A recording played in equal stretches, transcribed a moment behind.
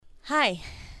Hi.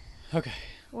 Okay.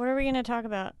 What are we going to talk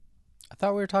about? I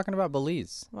thought we were talking about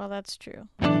Belize. Well, that's true.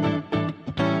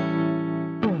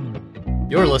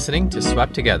 You're listening to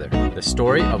Swept Together, the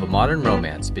story of a modern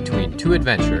romance between two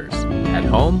adventurers, at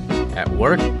home, at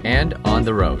work, and on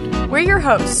the road. We're your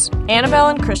hosts, Annabelle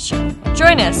and Christian.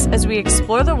 Join us as we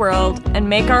explore the world and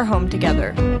make our home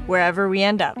together, wherever we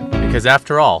end up. Because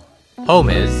after all, home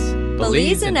is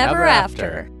Belize and ever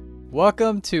after.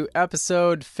 Welcome to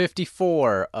episode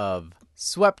 54 of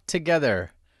Swept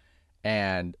Together.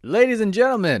 And ladies and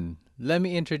gentlemen, let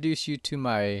me introduce you to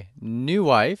my new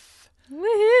wife.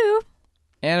 Woohoo!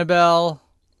 Annabelle,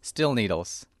 still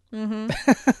needles. Mm-hmm.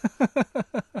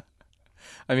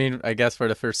 I mean, I guess for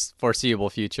the first foreseeable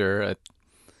future,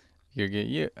 I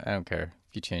don't care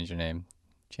if you change your name.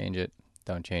 Change it.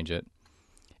 Don't change it.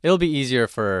 It'll be easier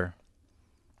for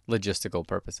logistical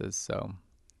purposes, so.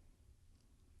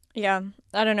 Yeah,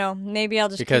 I don't know. Maybe I'll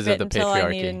just Because keep of it the until I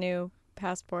need a patriarchy. new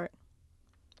passport.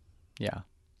 Yeah.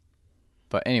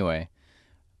 But anyway,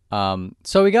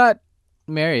 so we got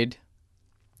married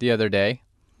the other day.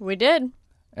 We did.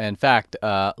 In fact,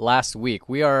 last week,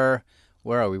 where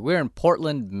are we? We're in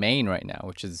Portland, Maine right now,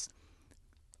 which is,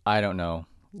 I don't know,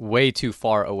 way too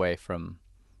far away from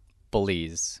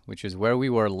Belize, which is where we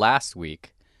were last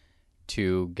week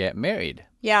to get married,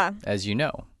 Yeah. as you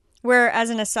know. Where, as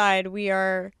an aside, we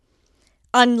are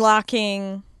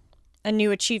unlocking a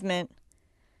new achievement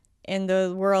in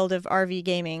the world of RV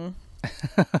gaming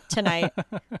tonight,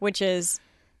 which is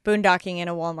boondocking in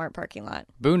a Walmart parking lot.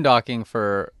 Boondocking,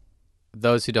 for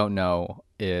those who don't know,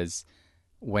 is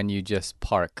when you just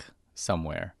park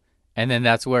somewhere, and then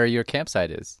that's where your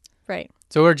campsite is. Right.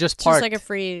 So we're just It's parked just like a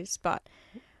free spot.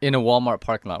 in a Walmart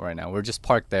parking lot right now. We're just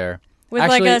parked there. With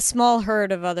Actually, like a small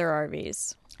herd of other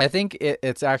RVs. I think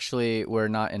it's actually, we're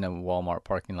not in a Walmart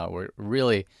parking lot. We're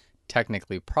really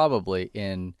technically probably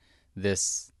in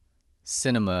this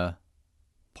cinema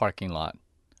parking lot,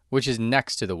 which is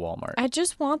next to the Walmart. I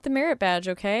just want the merit badge,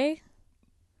 okay?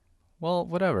 Well,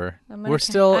 whatever. I'm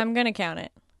going to count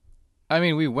it. I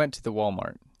mean, we went to the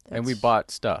Walmart and we bought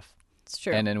stuff. It's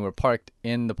true. And then we're parked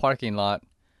in the parking lot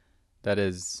that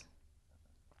is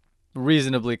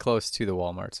reasonably close to the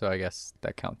Walmart. So I guess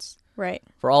that counts. Right.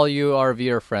 For all you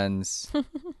RVer friends,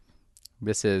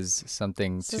 this is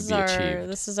something to be achieved.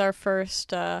 This is our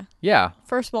first Yeah.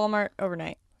 first Walmart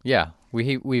overnight. Yeah.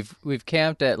 We've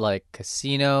camped at like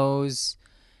casinos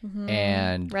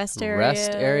and Rest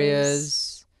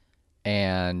areas.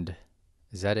 And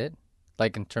is that it?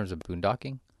 Like in terms of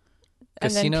boondocking?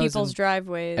 And then Casinos people's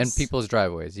driveways. and people's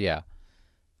driveways, yeah.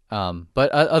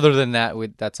 But other than that,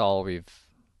 that's all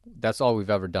we've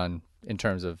ever done in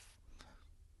terms of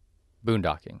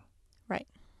boondocking. Right.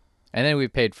 And then we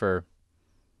paid for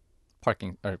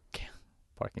parking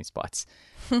spots,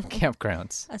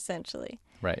 campgrounds. Essentially.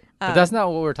 Right. But that's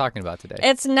not what we're talking about today.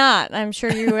 It's not. I'm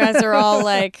sure you guys are all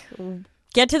like,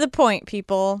 get to the point,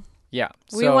 people. Yeah.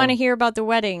 We want to hear about the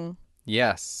wedding.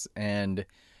 Yes. And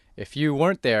if you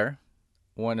weren't there,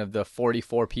 one of the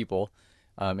 44 people,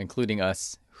 including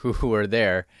us, who were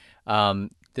there,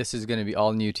 this is going to be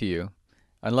all new to you.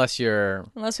 Unless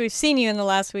we've seen you in the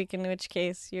last week, in which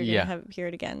case you're going to hear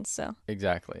it again. So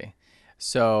Exactly.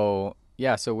 So,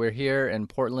 yeah, so we're here in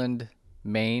Portland,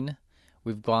 Maine.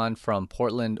 We've gone from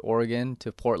Portland, Oregon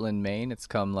to Portland, Maine. It's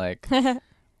come like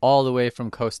all the way from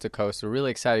coast to coast. We're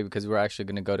really excited because we're actually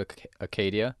going to go to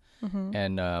Acadia. Mm-hmm.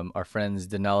 And our friends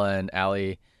Danella and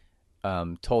Allie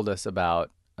told us about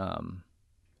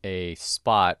a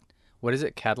spot. What is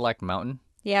it? Cadillac Mountain?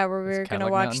 Yeah, where we were going to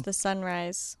watch Mountain? the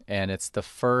sunrise. And it's the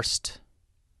first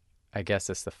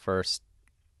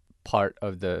part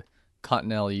of the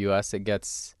continental U.S. that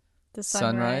gets The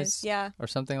sunrise. Yeah. or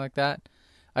something like that.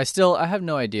 I have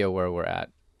no idea where we're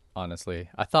at, honestly.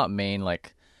 I thought Maine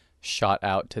like shot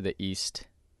out to the east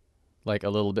like a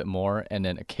little bit more, and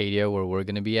then Acadia, where we're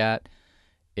going to be at,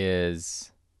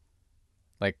 is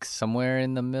like somewhere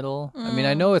in the middle. I mean,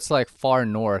 I know it's like far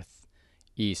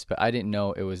northeast, but I didn't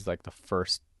know it was like the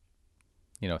first,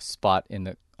 spot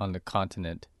on the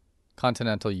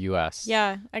continental U.S.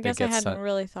 Yeah, I guess I gets hadn't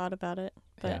really thought about it,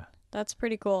 but Yeah. that's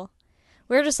pretty cool.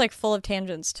 We're just like full of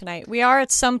tangents tonight. We are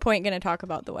at some point going to talk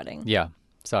about the wedding. Yeah,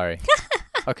 sorry.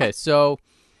 Okay, so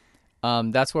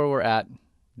that's where we're at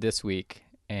this week.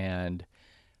 And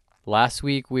last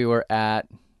week we were at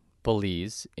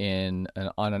Belize on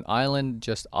an island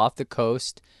just off the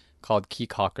coast called Caye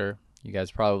Caulker. You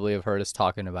guys probably have heard us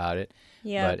talking about it.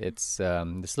 Yeah. But it's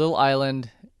this little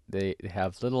island. They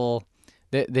have little.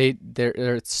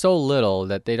 They're so little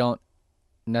that they don't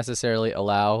necessarily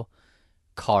allow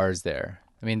cars there.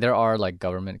 I mean, there are like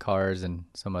government cars and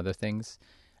some other things,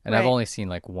 And I've only seen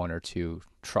like one or two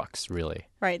trucks, really.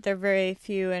 Right. They're very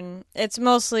few, and it's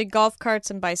mostly golf carts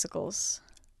and bicycles.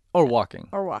 Or walking.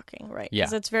 Right. Yeah.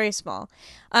 Because it's very small.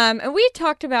 And we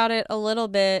talked about it a little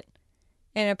bit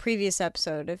in a previous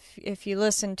episode. If you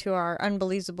listen to our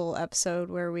Unbelievable episode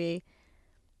where we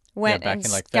went and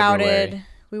scouted. February.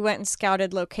 We went and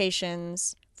scouted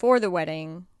locations for the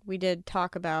wedding. We did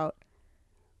talk about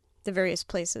the various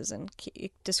places and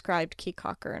described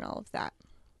Keycocker and all of that.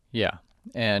 Yeah.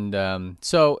 And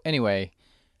so anyway,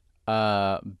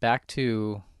 back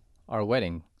to our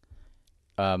wedding.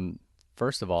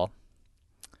 First of all,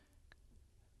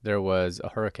 there was a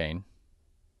hurricane.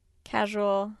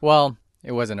 Casual. Well,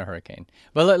 it wasn't a hurricane.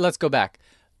 But let's go back.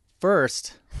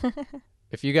 First,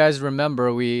 if you guys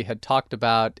remember, we had talked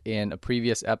about in a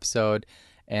previous episode,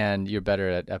 and you're better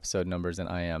at episode numbers than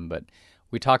I am, but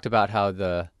we talked about how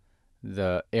the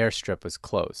airstrip was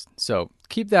closed. So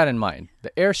keep that in mind.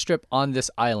 The airstrip on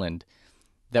this island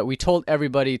that we told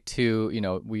everybody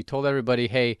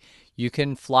hey, you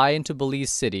can fly into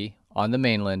Belize City on the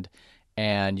mainland,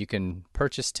 and you can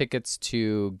purchase tickets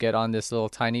to get on this little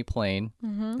tiny plane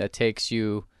that takes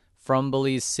you from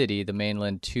Belize City, the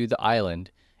mainland, to the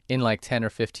island in like 10 or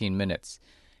 15 minutes.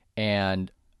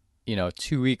 And,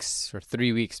 2 weeks or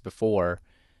 3 weeks before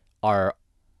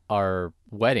our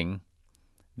wedding,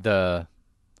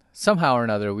 somehow or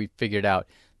another, we figured out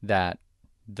that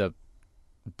the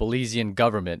Belizean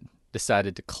government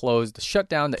decided to shut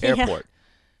down the airport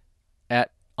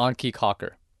on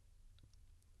Keycocker.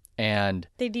 And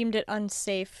they deemed it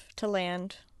unsafe to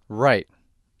land. Right.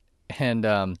 And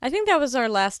I think that was our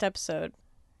last episode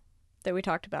that we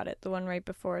talked about it, the one right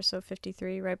before, so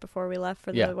 53, right before we left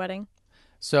for the wedding.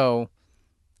 So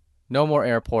no more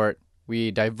airport. We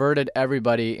diverted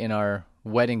everybody in our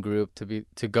wedding group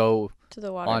to go to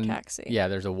the water taxi. Yeah,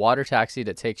 there's a water taxi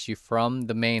that takes you from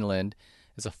the mainland.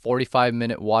 It's a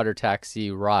 45-minute water taxi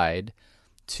ride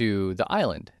to the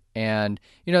island. And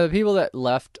the people that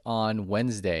left on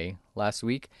Wednesday last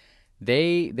week,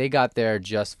 they got there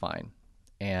just fine.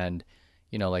 And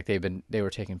they were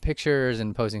taking pictures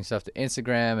and posting stuff to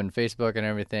Instagram and Facebook and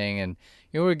everything, and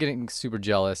we were getting super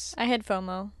jealous. I had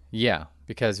FOMO. Yeah,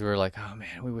 because we were like, oh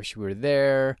man, we wish we were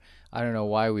there. I don't know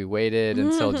why we waited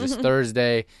until just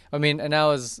Thursday. I mean, and I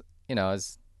was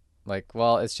like,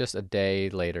 well, it's just a day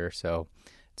later, so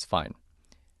it's fine.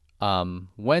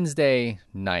 Wednesday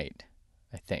night,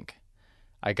 I think,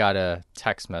 I got a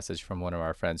text message from one of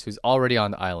our friends who's already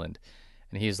on the island,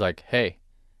 and he's like, hey,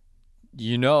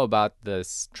 you know about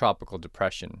this tropical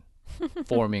depression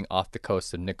forming off the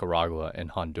coast of Nicaragua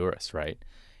and Honduras, right?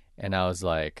 And I was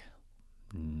like,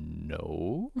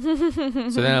 no.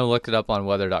 So then I looked it up on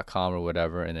weather.com or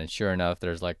whatever, and then sure enough,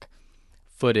 there's like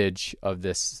footage of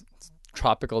this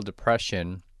tropical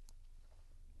depression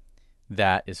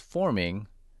that is forming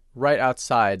right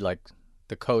outside like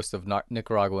the coast of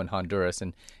Nicaragua and Honduras,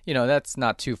 and that's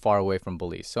not too far away from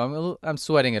Belize. So I'm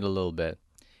sweating it a little bit.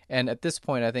 And at this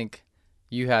point, I think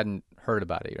you hadn't heard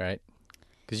about it, right?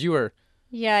 Because you were...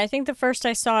 Yeah, I think the first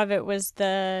I saw of it was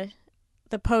the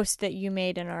post that you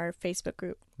made in our Facebook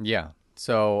group. Yeah.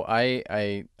 So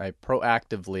I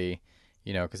proactively,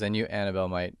 because I knew Annabelle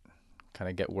might kind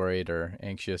of get worried or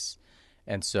anxious.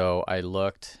 And so I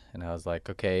looked and I was like,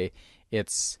 okay,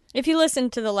 it's... If you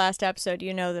listened to the last episode,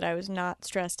 you know that I was not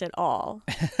stressed at all.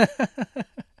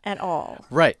 At all.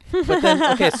 Right. But then,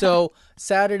 okay, so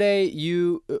Saturday,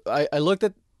 I looked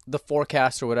at the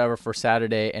forecast or whatever for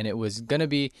Saturday, and it was going to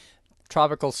be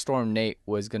Tropical Storm Nate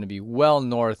was going to be well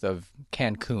north of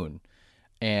Cancun.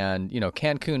 And,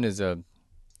 Cancun is a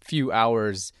few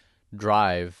hours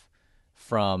drive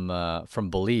from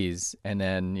Belize, and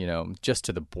then, just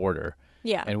to the border.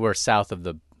 Yeah. And we're south of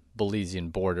the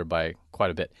Belizean border by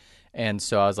quite a bit. And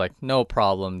so I was like, no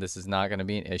problem. This is not going to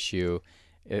be an issue.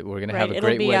 We're going to have a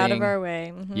great wedding. It'll be out of our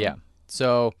way. Mm-hmm. Yeah.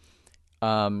 So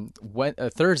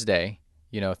Thursday,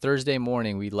 Thursday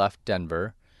morning we left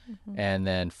Denver and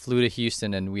then flew to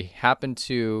Houston, and we happened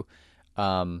to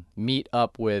meet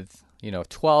up with,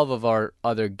 12 of our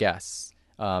other guests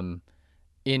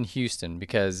in Houston,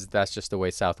 because that's just the way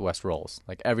Southwest rolls.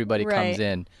 Like everybody comes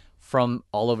in from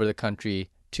all over the country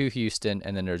to Houston,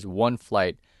 and then there's one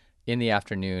flight in the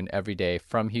afternoon every day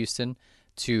from Houston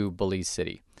to Belize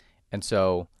City. And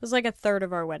so it was like a third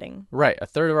of our wedding. Right, a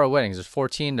third of our weddings. There's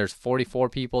 14, there's 44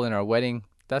 people in our wedding.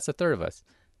 That's a third of us.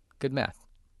 Good math.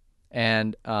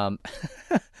 And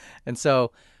and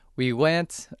so we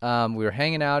went, we were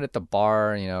hanging out at the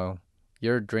bar,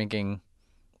 you're drinking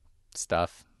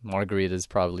stuff. Margaritas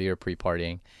probably, you're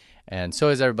pre-partying. And so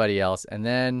is everybody else. And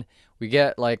then we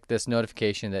get like this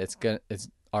notification that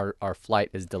our flight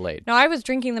is delayed. No, I was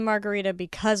drinking the margarita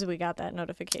because we got that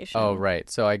notification. Oh, right.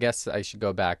 So I guess I should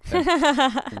go back then.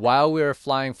 While we were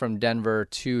flying from Denver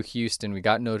to Houston, we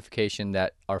got notification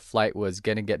that our flight was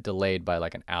going to get delayed by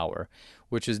like an hour,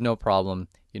 which is no problem.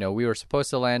 You know, we were supposed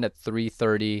to land at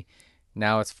 3:30.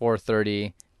 Now it's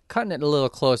 4:30. Cutting it a little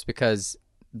close because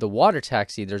the water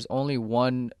taxi, there's only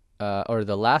one, or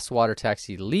the last water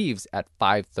taxi leaves at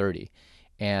 5:30.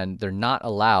 And they're not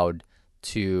allowed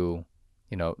to,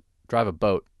 you know, drive a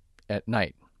boat at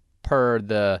night per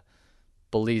the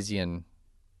Belizean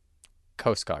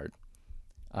Coast Guard,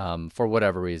 for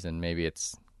whatever reason. Maybe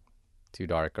it's too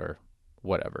dark or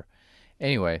whatever.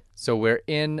 Anyway, so we're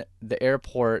in the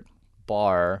airport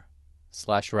bar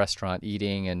 / restaurant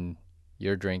eating, and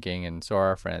you're drinking, and so are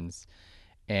our friends.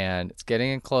 And it's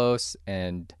getting in close.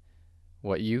 And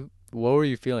what were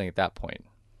you feeling at that point?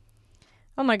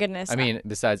 Oh my goodness. I mean,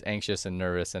 besides anxious and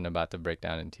nervous and about to break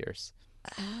down in tears.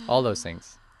 All those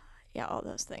things. Yeah, all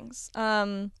those things.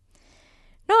 No,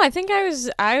 I think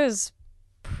I was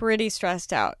pretty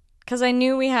stressed out because I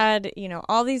knew we had, you know,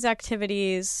 all these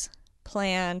activities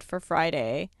planned for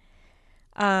Friday.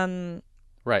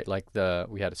 Right, like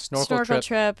we had a snorkel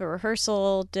trip, a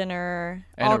rehearsal, dinner,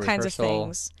 and all kinds of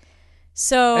things.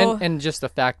 So and just the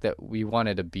fact that we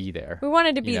wanted to be there. We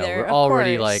wanted to be there. We're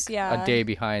already like a day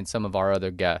behind some of our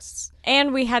other guests.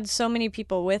 And we had so many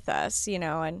people with us, you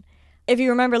know, and if you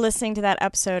remember listening to that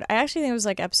episode, I actually think it was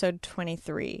like episode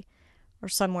 23 or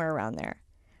somewhere around there.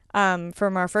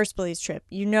 From our first Belize trip,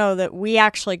 you know that we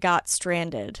actually got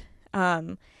stranded.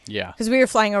 Yeah. Because we were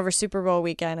flying over Super Bowl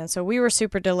weekend, and so we were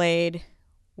super delayed.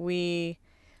 We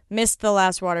missed the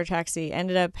last water taxi,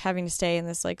 ended up having to stay in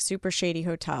this like super shady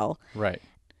hotel. Right.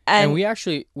 And we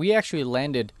actually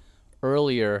landed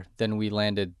earlier than we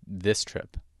landed this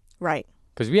trip. Right.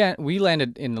 Because we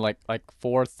landed in like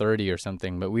 4:30 or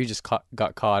something, but we just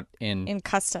got caught in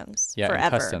customs. Yeah,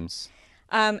 forever. In customs.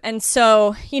 And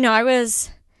so, you know, I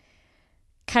was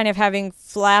kind of having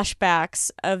flashbacks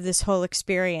of this whole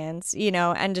experience, you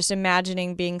know, and just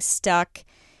imagining being stuck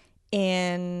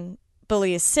in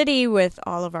Belize City with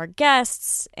all of our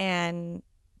guests and,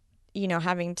 you know,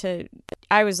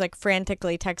 I was like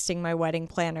frantically texting my wedding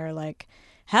planner, like,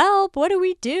 help, what do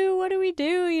we do? What do we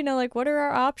do? You know, like, what are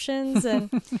our options? And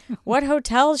what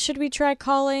hotels should we try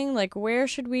calling? Like, where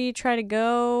should we try to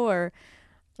go? Or...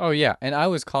 Oh, yeah. And I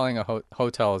was calling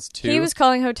hotels, too. He was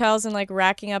calling hotels and, like,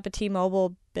 racking up a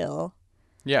T-Mobile bill.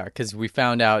 Yeah, because we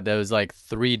found out that it was, like,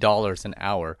 $3 an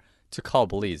hour to call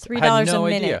Belize. $3 I had no a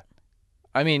minute. idea.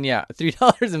 I mean, yeah,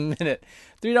 $3 a minute.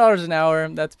 $3 an hour,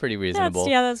 that's pretty reasonable.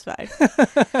 That's fine.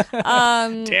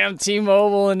 Damn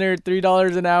T-Mobile and their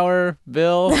 $3 an hour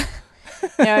bill.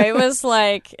 No, it was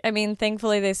like, I mean,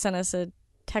 thankfully they sent us a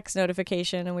text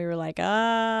notification and we were like,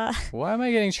 Why am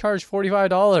I getting charged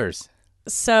 $45?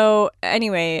 So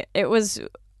anyway, I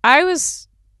was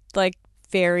like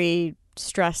very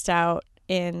stressed out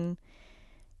in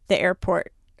the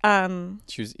airport.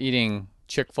 She was eating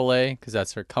Chick-fil-A because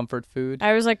that's her comfort food.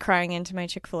 I was like crying into my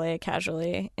Chick-fil-A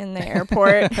casually in the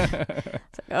airport. It's like,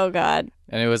 oh God.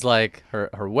 And it was like her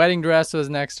wedding dress was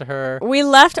next to her. We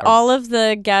left all of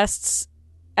the guests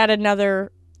at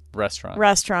another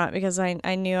restaurant because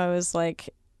I knew I was like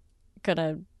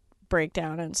gonna break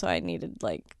down, and so I needed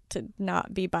like to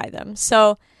not be by them.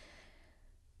 So,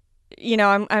 you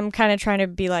know, I'm kind of trying to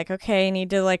be like, okay, I need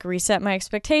to like reset my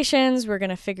expectations. We're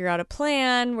gonna figure out a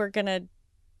plan. We're gonna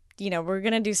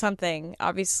do something.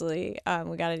 Obviously,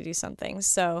 we got to do something.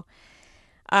 So,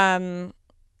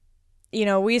 you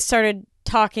know, we started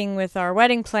talking with our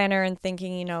wedding planner and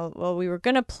thinking, you know, well, we were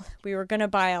gonna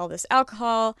buy all this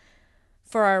alcohol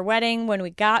for our wedding when we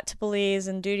got to Belize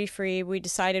and duty free. We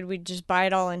decided we'd just buy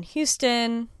it all in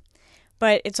Houston,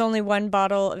 but it's only 1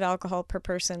 bottle of alcohol per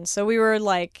person. So we were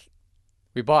like,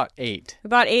 we bought 8. We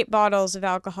bought 8 bottles of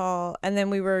alcohol, and then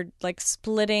we were like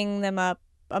splitting them up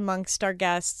amongst our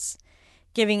guests,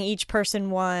 giving each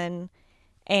person 1.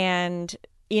 And,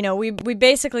 you know, we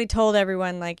basically told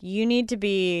everyone, like, you need to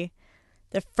be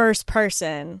the first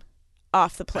person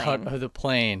off the plane. Out of the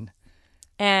plane.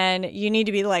 And you need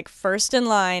to be like first in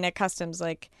line at customs,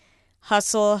 like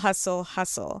hustle, hustle,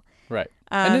 hustle. Right.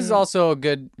 And this is also a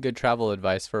good travel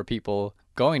advice for people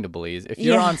going to Belize. If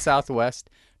you're on Southwest,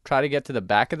 try to get to the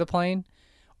back of the plane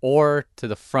or to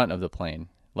the front of the plane.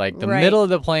 Like the middle of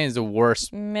the plane is the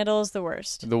worst. Middle is the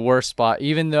worst. The worst spot,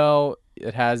 even though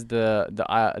it has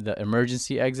the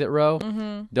emergency exit row.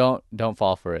 Mm-hmm. Don't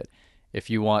fall for it. If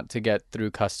you want to get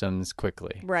through customs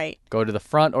quickly, right, go to the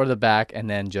front or the back, and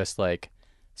then just like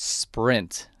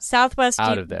sprint. Southwest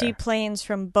out of there. deplanes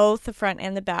from both the front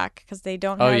and the back because they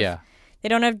don't have They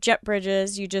don't have jet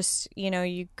bridges. You just,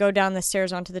 you go down the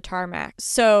stairs onto the tarmac.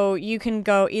 So you can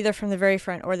go either from the very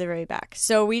front or the very back.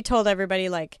 So we told everybody,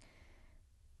 like,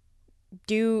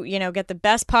 get the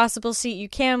best possible seat you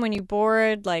can when you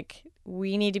board. Like,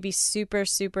 we need to be super,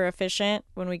 super efficient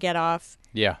when we get off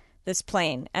this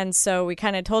plane. And so we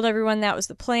kind of told everyone that was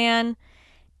the plan.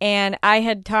 And I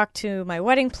had talked to my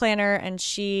wedding planner, and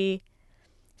she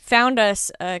found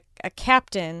us a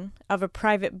captain of a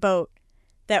private boat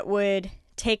that would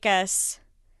take us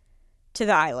to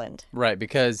the island. Right,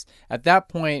 because at that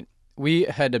point, we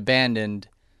had abandoned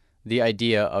the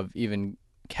idea of even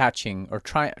catching or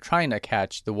trying to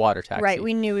catch the water taxi. Right,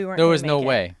 we knew we weren't. There was no make it.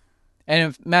 way.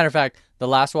 And matter of fact, the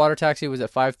last water taxi was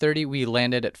at 5:30. We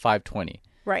landed at 5:20.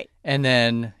 Right. And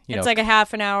then, it's like a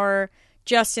half an hour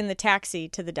just in the taxi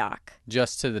to the dock.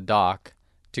 Just to the dock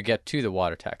to get to the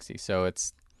water taxi. So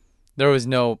there was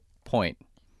no point.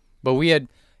 But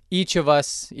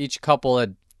each couple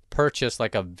had purchased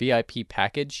like a VIP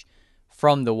package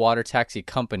from the water taxi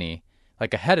company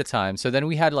like ahead of time. So then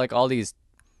we had like all these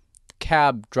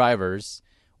cab drivers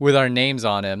with our names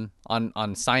on him on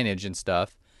signage and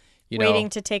stuff, waiting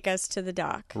to take us to the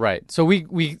dock. Right. So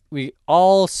we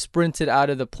all sprinted out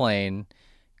of the plane,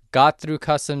 got through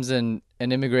customs and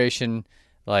immigration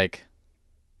like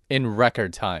in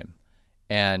record time,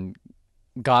 and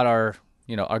got our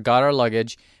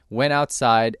luggage, went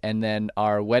outside, and then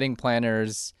our wedding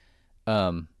planner's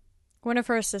one of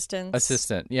her assistant,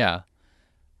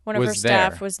 one of her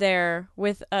staff was there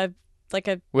with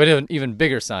with an even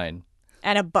bigger sign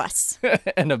and a bus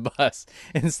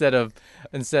instead of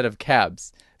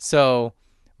cabs. So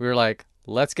we were like,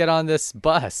 let's get on this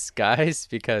bus, guys,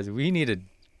 because we need to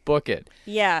book it.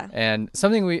 Yeah. And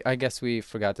something I guess we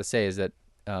forgot to say is that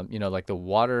like the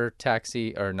water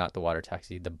taxi, or not the water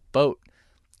taxi, the boat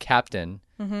captain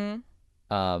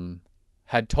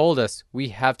had told us we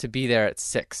have to be there at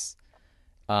 6.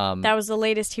 That was the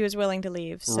latest he was willing to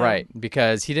leave. So. Right,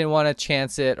 because he didn't want to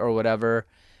chance it or whatever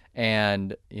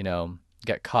and,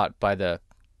 get caught by the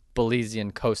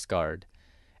Belizean Coast Guard.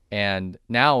 And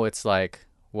now it's like,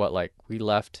 we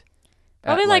left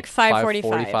probably at like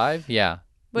 5:45? Yeah.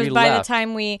 Was by the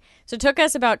time so it took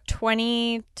us about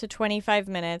 20 to 25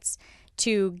 minutes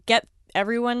to get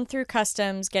everyone through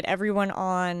customs, get everyone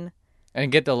on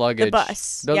and get the luggage. The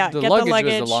bus. The luggage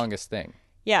was the longest thing.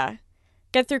 Yeah.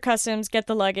 Get through customs, get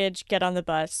the luggage, get on the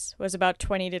bus. It was about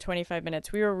 20 to 25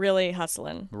 minutes. We were really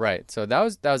hustling. Right. So that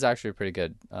was actually pretty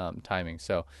good timing.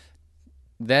 So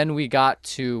then we got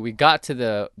to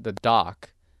the dock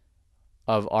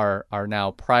of our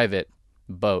now private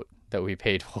boat that we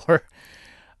paid for.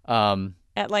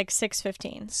 At like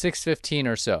 6:15. 6:15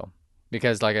 or so,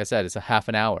 because like I said, it's a half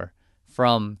an hour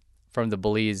from the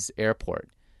Belize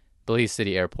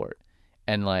City Airport,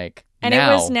 and it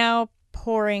was now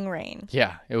pouring rain.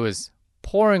 Yeah, it was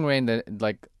pouring rain.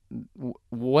 That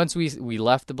once we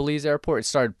left the Belize Airport, it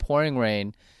started pouring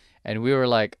rain, and we were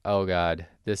like, oh God,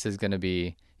 this is gonna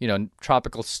be,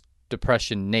 tropical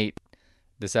depression. Nate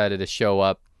decided to show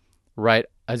up right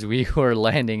as we were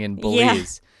landing in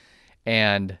Belize. Yeah.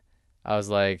 And I was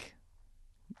like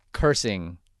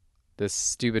cursing this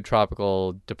stupid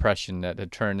tropical depression that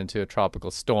had turned into a tropical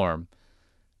storm.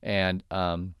 And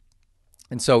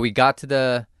so we got to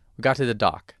the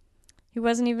dock. He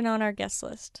wasn't even on our guest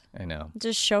list. I know.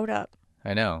 Just showed up.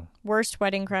 I know. Worst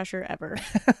wedding crasher ever.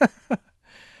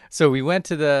 So we went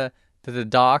to the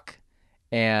dock,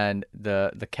 and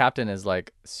the captain is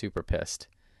like super pissed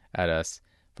at us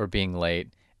for being late.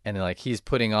 And he's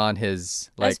putting on his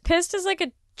as pissed as a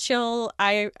chill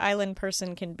island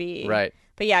person can be. Right.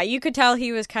 But yeah, you could tell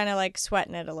he was kind of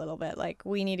sweating it a little bit.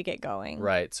 We need to get going.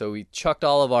 Right. So we chucked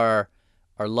all of our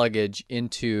luggage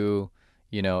into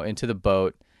the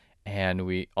boat, and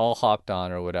we all hopped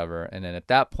on or whatever. And then at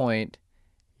that point,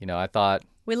 I thought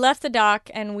we left the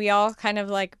dock, and we all kind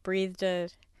of breathed a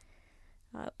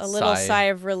little sigh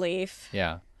of relief.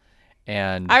 Yeah.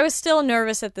 And I was still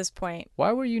nervous at this point.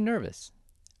 Why were you nervous?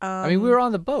 We were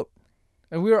on the boat,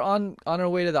 and we were on our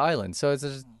way to the island. So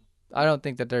I don't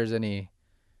think that there's any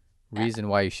reason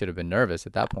why you should have been nervous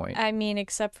at that point. I mean,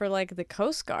 except for the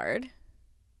Coast Guard.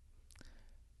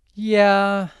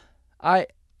 Yeah, I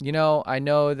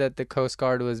know that the Coast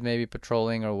Guard was maybe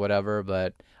patrolling or whatever,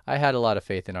 but I had a lot of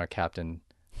faith in our captain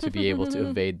to be able to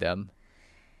evade them,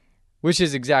 which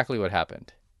is exactly what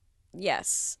happened.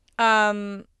 Yes.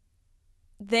 We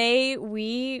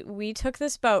took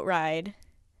this boat ride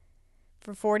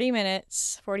for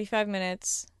 45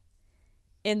 minutes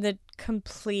in the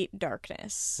complete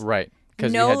darkness. Right.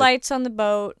 No lights on the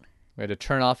boat. We had to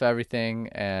turn off everything,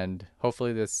 and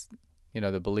hopefully this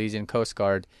the Belizean Coast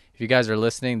Guard. If you guys are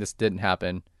listening, this didn't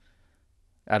happen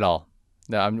at all.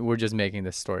 No, we're just making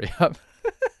this story up.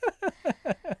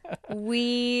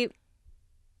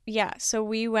 So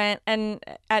we went, and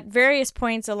at various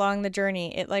points along the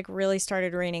journey, it like really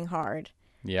started raining hard.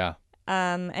 Yeah.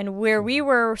 And where we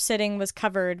were sitting was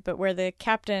covered, but where the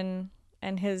captain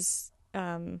and his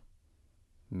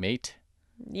mate.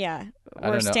 Yeah, I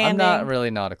were don't know. standing. I'm not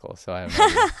really nautical, so I have no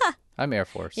idea. I'm Air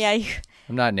Force. Yeah,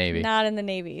 I'm not Navy. Not in the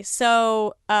Navy.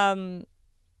 So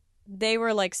they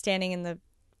were like standing in the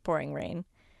pouring rain.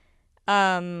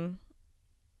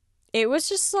 It was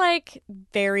just like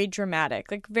very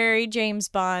dramatic, like very James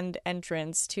Bond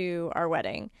entrance to our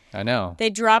wedding. I know. They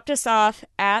dropped us off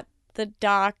at the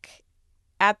dock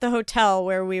at the hotel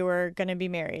where we were going to be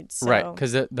married. So. Right,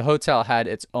 because the hotel had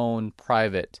its own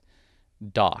private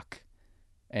dock,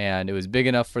 and it was big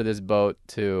enough for this boat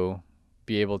to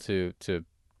be able to you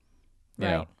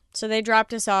know. So they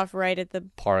dropped us off right at the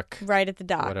park, right at the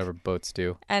dock, whatever boats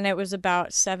do. And it was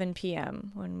about 7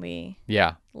 p.m. when we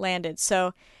landed.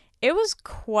 So it was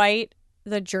quite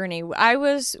the journey.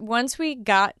 Once we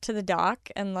got to the dock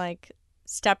and like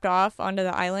stepped off onto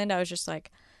the island, I was just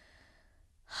like,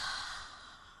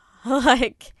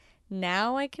 like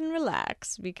now I can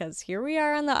relax because here we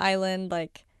are on the island.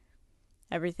 Like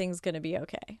everything's gonna be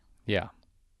okay. Yeah.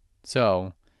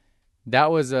 So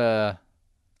that was our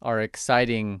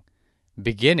exciting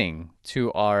beginning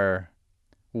to our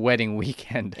wedding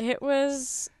weekend. It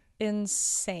was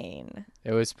insane.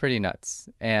 It was pretty nuts.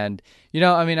 And,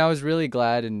 I was really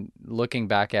glad, and looking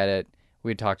back at it,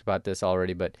 we talked about this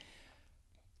already, but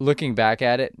looking back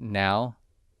at it now,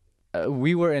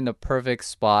 we were in the perfect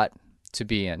spot to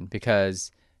be in,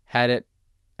 because had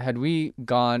we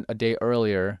gone a day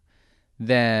earlier,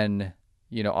 then,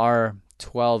 our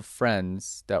 12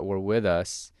 friends that were with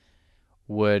us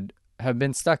would have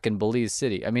been stuck in Belize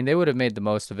City. I mean, they would have made the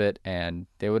most of it, and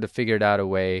they would have figured out a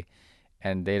way,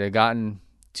 and they'd have gotten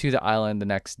to the island the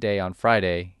next day on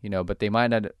Friday, but they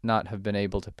might not have been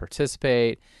able to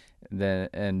participate,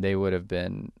 and they would have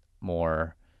been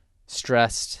more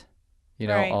stressed,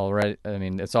 Right. already. I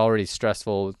mean, it's already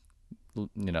stressful,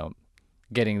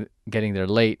 getting there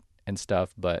late and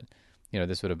stuff, but,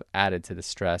 this would have added to the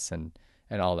stress and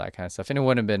all that kind of stuff. And it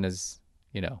wouldn't have been as,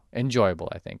 enjoyable,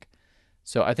 I think.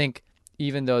 So I think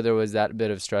even though there was that bit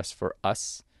of stress for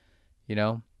us,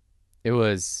 it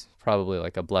was probably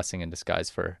like a blessing in disguise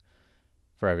for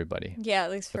everybody. Yeah,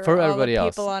 at least for all everybody the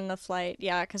else. people on the flight.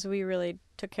 Yeah, because we really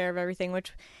took care of everything,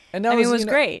 which And that was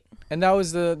great. And that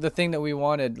was the thing that we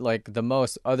wanted, like, the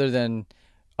most, other than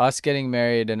us getting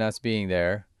married and us being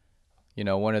there.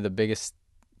 One of the biggest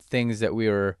goals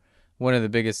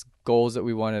that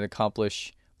we wanted to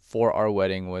accomplish for our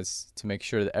wedding was to make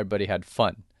sure that everybody had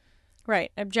fun.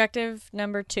 Right. Objective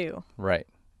number 2. Right.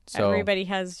 So everybody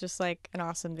has just like an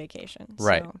awesome vacation.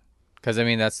 Right. So. Because,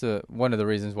 that's one of the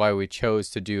reasons why we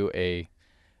chose to do a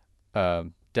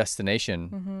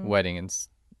destination wedding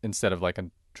instead of like a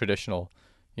traditional,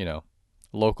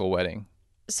 local wedding.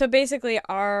 So basically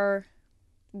our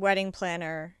wedding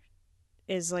planner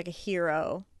is like a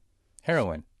hero.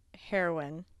 Heroine.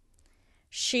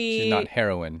 She's not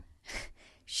heroin.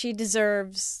 She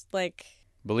deserves like...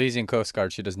 Belizean Coast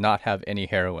Guard, she does not have any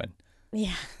heroin.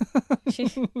 Yeah.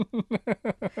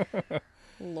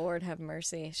 Lord have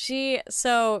mercy.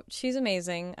 She's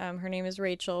amazing. Her name is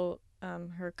Rachel.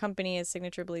 Her company is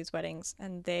Signature Belize Weddings,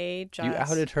 and they just... You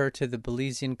outed her to the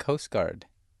Belizean Coast Guard.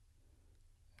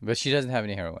 But she doesn't have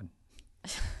any heroin.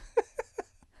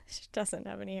 She doesn't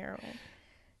have any heroin.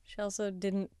 She also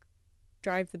didn't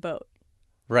drive the boat.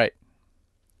 Right.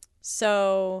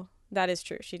 So that is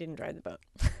true. She didn't drive the boat.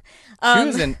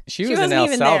 She was in El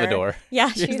Salvador. There.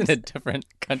 Yeah, she was in a different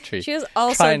country. She was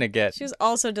also She was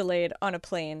also delayed on a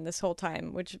plane this whole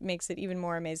time, which makes it even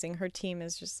more amazing. Her team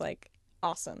is just like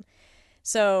awesome.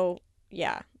 So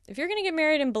yeah, if you're gonna get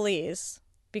married in Belize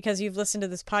because you've listened to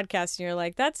this podcast and you're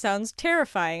like, that sounds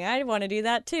terrifying, I want to do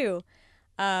that too.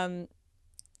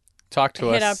 Talk to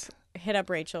us. Hit up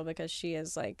Rachel, because she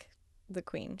is like the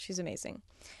queen. She's amazing.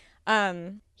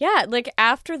 Yeah, like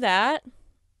after that,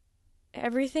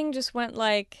 everything just went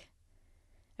like,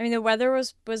 I mean, the weather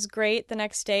was great the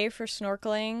next day for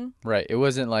snorkeling. Right. It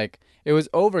wasn't like, it was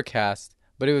overcast,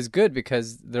 but it was good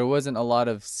because there wasn't a lot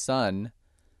of sun.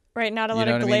 Right, not a lot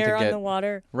of glare on the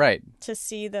water. Right. To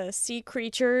see the sea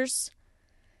creatures.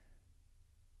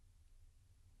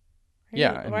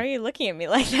 Why are you looking at me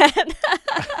like that?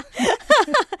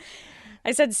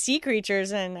 I said sea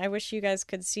creatures, and I wish you guys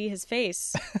could see his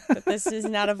face. But this is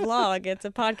not a vlog; it's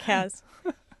a podcast.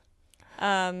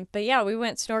 But yeah, we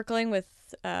went snorkeling with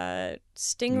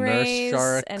stingrays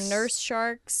sharks. and nurse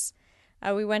sharks.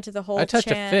 We went to the whole I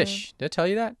touched a fish. Did I tell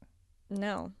you that?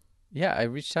 No. Yeah, I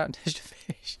reached out and touched a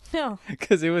fish. No.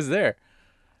 Because it was there.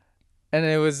 And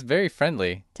it was very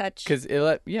friendly. Touch. Because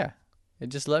it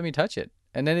just let me touch it.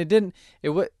 And then it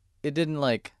didn't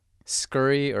like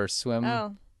scurry or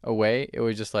swim away. It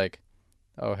was just like,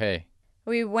 oh, hey.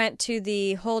 We went to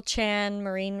the Hol Chan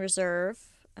Marine Reserve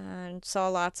and saw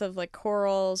lots of like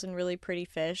corals and really pretty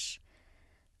fish.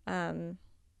 Yeah,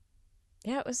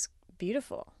 it was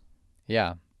beautiful.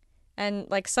 Yeah. And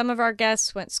like some of our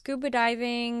guests went scuba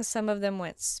diving, some of them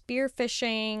went spear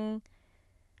fishing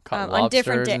Caught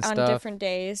lobsters and stuff. on different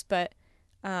days, but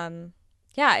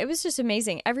yeah, it was just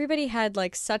amazing. Everybody had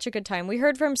like such a good time. We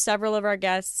heard from several of our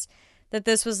guests that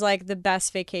this was like the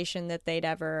best vacation that they'd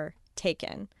ever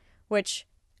taken, which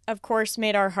of course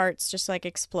made our hearts just like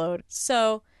explode.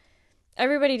 So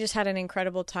everybody just had an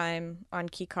incredible time on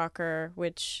Keycocker,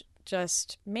 which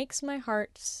just makes my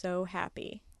heart so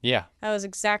happy. Yeah. That was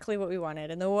exactly what we wanted.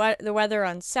 And the weather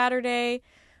on Saturday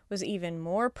was even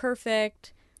more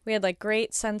perfect. We had like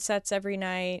great sunsets every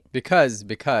night.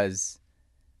 Because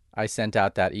I sent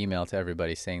out that email to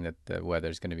everybody saying that the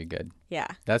weather's going to be good. Yeah.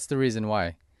 That's the reason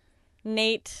why.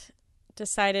 Nate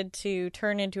decided to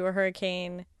turn into a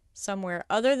hurricane somewhere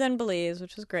other than Belize,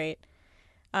 which was great.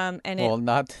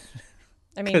 Not.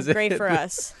 I mean, great for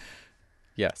us.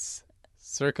 Yes.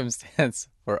 Circumstance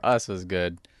for us was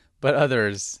good, but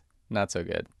others not so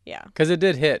good. Yeah. Because it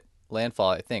did hit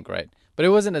landfall, I think, right? But it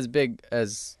wasn't as big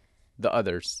as the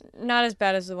others. Not as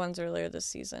bad as the ones earlier this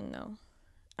season, no.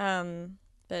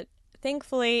 But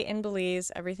thankfully in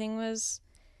Belize, everything was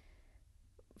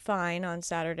fine on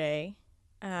Saturday.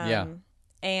 Yeah.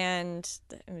 And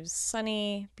it was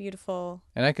sunny, beautiful.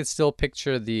 And I could still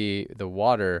picture the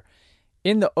water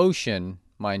in the ocean,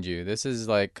 mind you. This is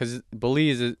like, because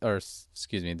Belize,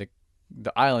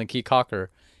 the island Keycocker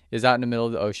is out in the middle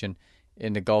of the ocean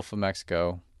in the Gulf of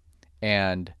Mexico.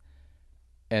 And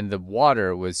the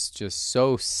water was just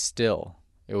so still.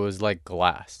 It was like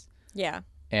glass. Yeah.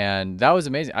 And that was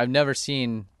amazing. I've never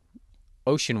seen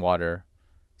ocean water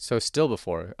so still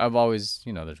before. I've always,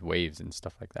 there's waves and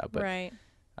stuff like that. But right.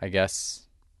 I guess,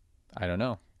 I don't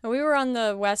know. We were on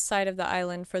the west side of the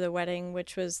island for the wedding,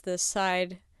 which was the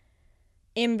side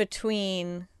in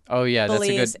between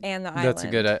Belize and the island. That's a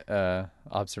good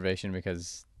observation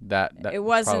because that it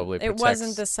wasn't, probably protects. It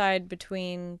wasn't the side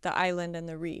between the island and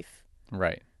the reef.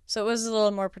 Right. So it was a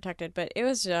little more protected, but it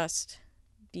was just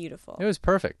beautiful. It was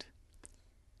perfect.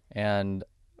 And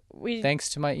thanks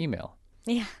to my email.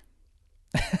 Yeah.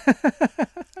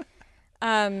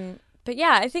 But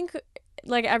yeah, I think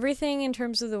like everything in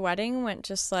terms of the wedding went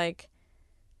just like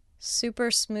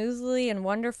super smoothly and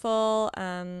wonderful.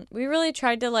 We really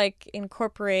tried to like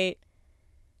incorporate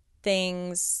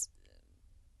things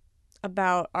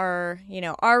about our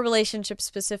relationship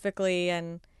specifically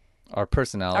and our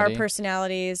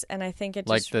personalities, and I think it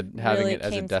just having really it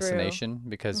as a destination through.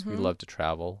 because we love to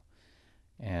travel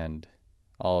and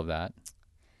all of that.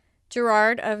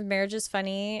 Gerard of Marriage is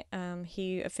Funny,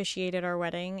 he officiated our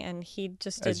wedding, and he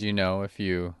just did, as you know, if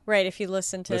you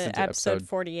listen to episode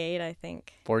 48, I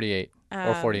think 48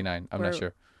 or 49, I'm not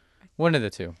sure, one of the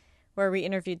two, where we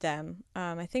interviewed them.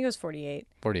 I think it was 48.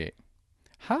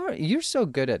 How you're so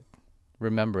good at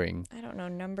remembering? I don't know,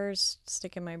 numbers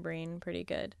stick in my brain pretty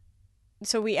good.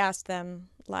 So we asked them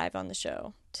live on the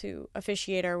show to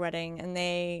officiate our wedding, and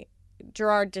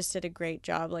Gerard just did a great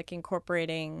job like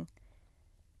incorporating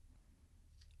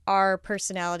our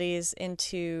personalities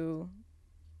into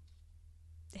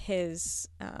his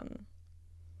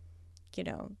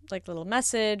like little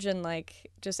message, and like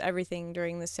just everything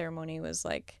during the ceremony was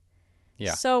like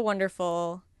so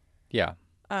wonderful. Yeah.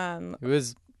 It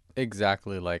was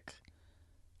exactly like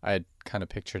I had kind of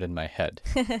pictured in my head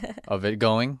of it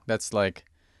going. That's like,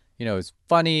 it was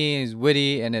funny, it was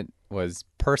witty, and it was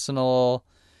personal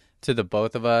to the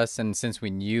both of us. And since we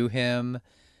knew him,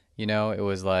 it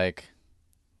was like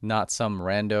not some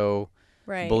rando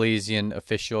Belizean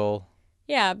official.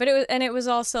 Yeah, but it was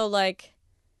also like,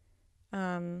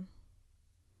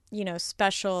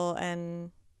 special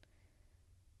and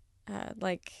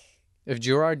like. If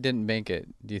Gerard didn't make it,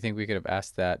 do you think we could have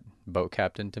asked that boat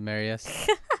captain to marry us?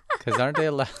 Because aren't they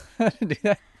allowed to do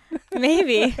that?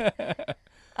 Maybe.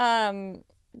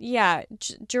 Yeah,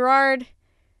 Gerard.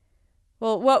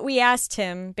 Well, what we asked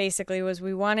him basically was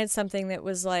we wanted something that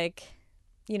was like,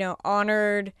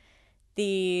 honored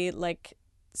the like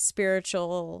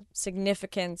spiritual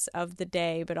significance of the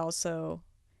day, but also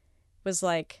was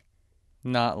like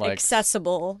not like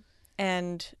accessible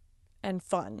and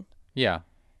fun. Yeah.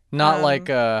 Not like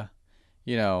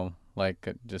like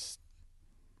just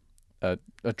a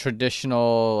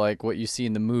traditional like what you see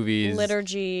in the movies.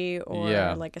 liturgy or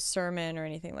Yeah. like a sermon or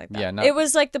anything like that. Yeah, not- It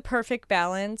was like the perfect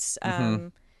balance.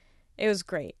 Mhm. It was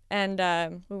great, and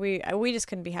we just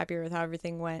couldn't be happier with how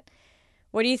everything went.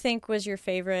 What do you think was your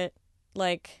favorite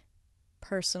like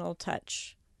personal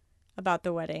touch about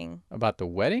the wedding? About the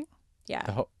wedding? Yeah,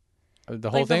 The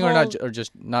Like whole the thing, or whole- or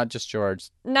just not just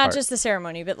George's not part? just the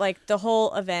ceremony, but like the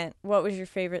whole event. What was your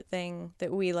favorite thing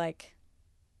that we like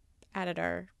added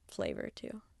our flavor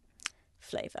to?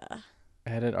 Flavor.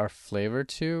 Added our flavor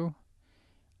to.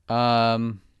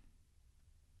 Um,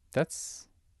 that's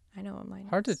I know what mine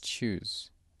hard to is.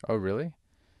 choose. Oh, really?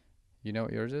 You know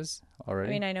what yours is already?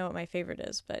 I mean, I know what my favorite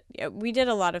is, but yeah, we did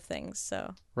a lot of things.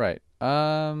 So Right.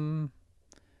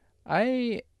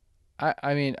 I,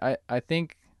 I mean, I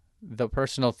think the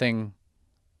personal thing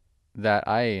that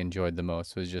I enjoyed the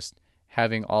most was just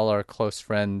having all our close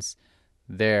friends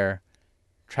there,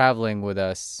 traveling with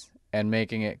us, and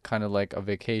making it kind of like a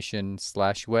vacation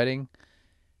slash wedding,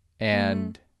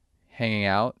 and hanging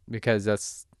out, because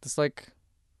that's like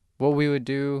what we would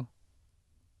do,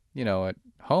 at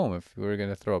home if we were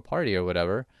gonna throw a party or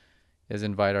whatever, is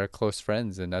invite our close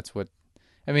friends, and that's what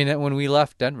I mean. When we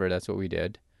left Denver, that's what we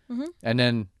did, and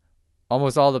then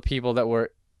almost all the people that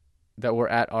were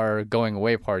at our going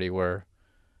away party were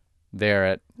there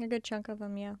a good chunk of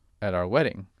them, yeah. at our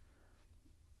wedding.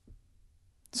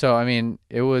 So I mean,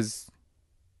 it was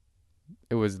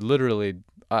literally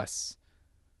us,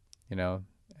 and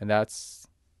that's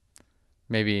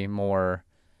maybe more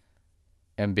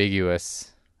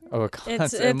ambiguous of a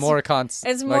concept,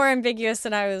 It's more ambiguous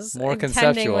than I was more intending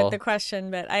conceptual. with the question,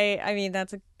 but I mean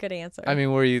that's a good answer. I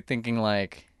mean, were you thinking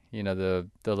like, the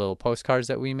little postcards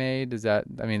that we made?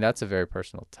 That's a very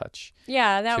personal touch.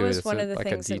 yeah, that too. was It's one of the like a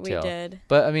things that we detail. did.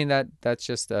 But I mean, that's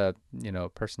just a,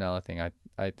 personality thing.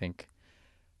 I think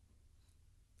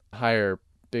higher,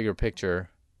 bigger picture,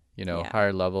 Yeah.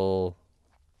 higher level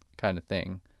kind of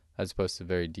thing, as opposed to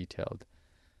very detailed.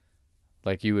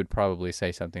 Like you would probably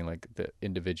say something like the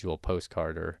individual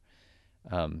postcard or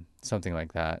something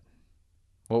like that.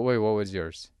 What was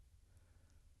yours?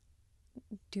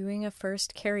 Doing a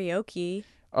first karaoke.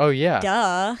 Oh yeah.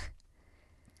 Duh.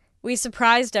 We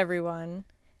surprised everyone,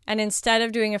 and instead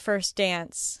of doing a first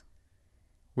dance,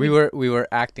 We were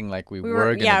acting like we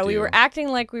were gonna do. we were acting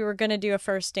like we were gonna do a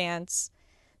first dance.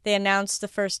 They announced the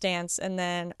first dance, and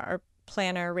then our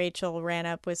planner Rachel ran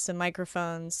up with some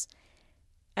microphones,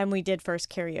 and we did first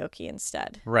karaoke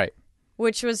instead, Right.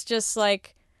 which was just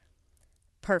like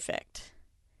perfect.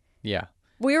 Yeah.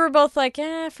 We were both like,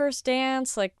 first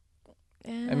dance, like.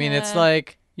 I mean, it's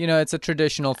like, it's a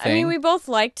traditional thing. I mean, we both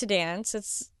like to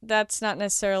dance. That's not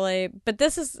necessarily, but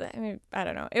this is. I mean, I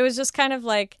don't know. It was just kind of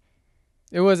like.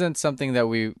 It wasn't something that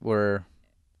we were.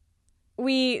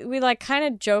 We like kind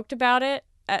of joked about it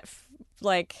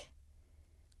like.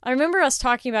 I remember us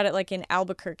talking about it like in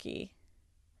Albuquerque.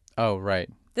 Oh right.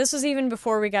 This was even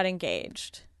before we got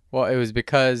engaged. Well, it was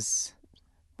because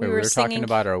We we were were talking singing-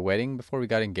 about our wedding before we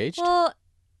got engaged. Well,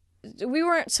 we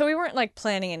weren't like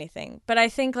planning anything, but I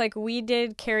think like we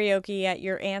did karaoke at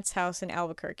your aunt's house in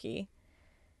Albuquerque,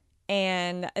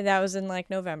 and that was in like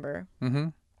November. Mm-hmm.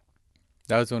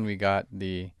 That was when we got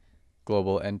the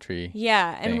global entry.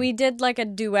 Yeah, and thing. we did like a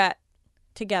duet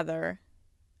together.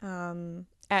 On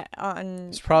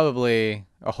It's probably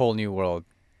A Whole New World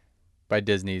by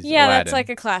Disney's yeah, Aladdin. that's like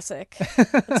a classic.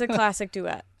 It's a classic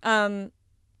duet.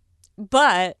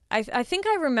 But I think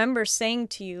I remember saying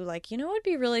to you like, it'd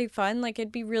be really fun. Like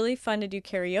it'd be really fun to do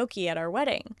karaoke at our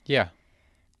wedding. Yeah.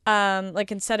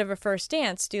 Like instead of a first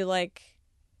dance, do like,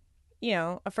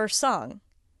 a first song.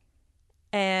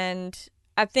 And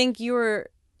I think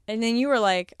and then you were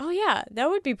like, oh yeah, that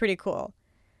would be pretty cool.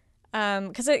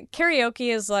 Because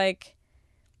karaoke is like,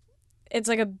 it's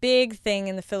like a big thing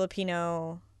in the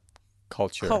Filipino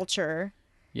culture.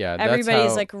 Yeah.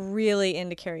 Everybody's like really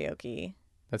into karaoke.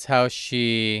 That's how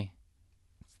she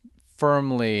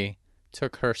firmly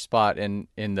took her spot in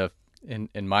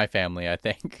my family, I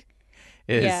think.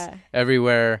 Is Yeah.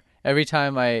 everywhere. Every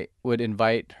time I would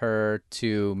invite her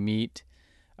to meet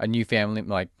a new family,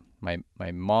 like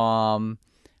my mom,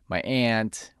 my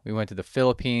aunt, we went to the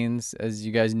Philippines, as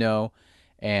you guys know,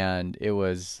 and it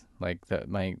was like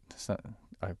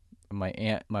my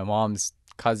aunt, my mom's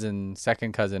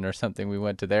second cousin or something. We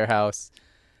went to their house,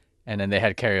 and then they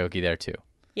had karaoke there too.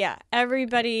 Yeah,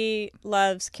 everybody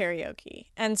loves karaoke.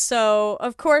 And so,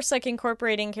 of course, like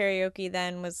incorporating karaoke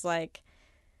then was like,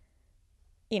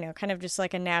 kind of just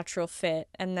like a natural fit.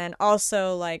 And then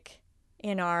also like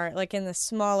in the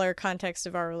smaller context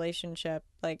of our relationship,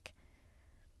 like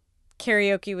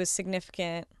karaoke was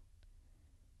significant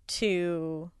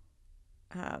to,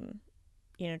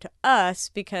 to us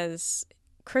because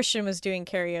Christian was doing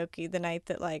karaoke the night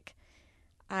that like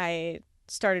I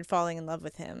started falling in love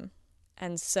with him.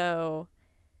 And so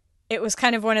it was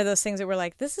kind of one of those things that we're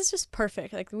like, this is just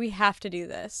perfect. Like, we have to do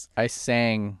this. I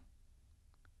sang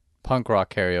punk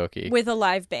rock karaoke with a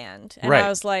live band. And right. I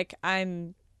was like, this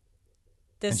and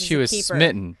is she a was keeper.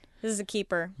 smitten. This is a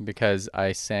keeper. Because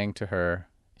I sang to her.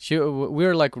 We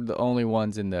were like the only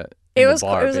ones in the bar. It was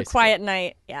basically. A quiet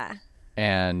night, yeah.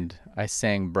 And I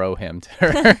sang bro hymn to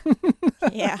her.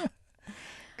 Yeah.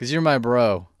 Because you're my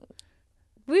bro.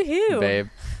 Woohoo. Babe.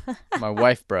 My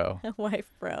wife bro.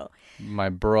 Wife bro. My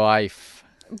bro-ife.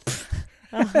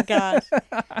 Oh, gosh.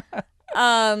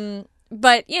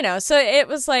 But, so it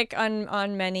was like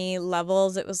on many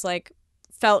levels, it was like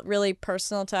felt really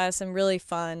personal to us and really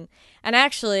fun. And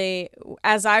actually,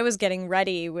 as I was getting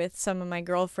ready with some of my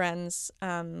girlfriends,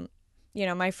 my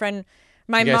friend,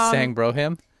 my you guys mom sang bro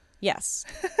hymn? Yes.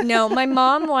 No, my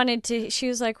mom wanted to, she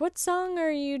was like, what song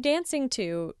are you dancing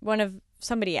to?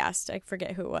 Somebody asked, I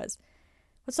forget who it was.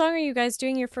 What song are you guys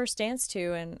doing your first dance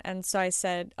to? And so I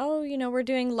said, oh, we're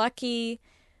doing Lucky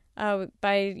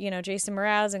by, Jason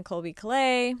Mraz and Colby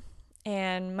Calais.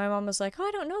 And my mom was like, oh,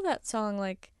 I don't know that song.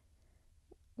 Like,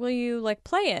 will you, like,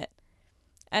 play it?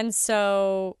 And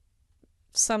so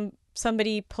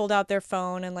somebody pulled out their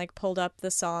phone and, like, pulled up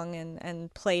the song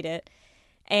and played it.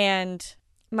 And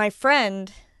my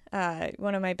friend,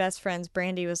 one of my best friends,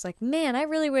 Brandy, was like, man, I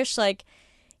really wish, like,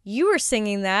 you were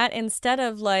singing that instead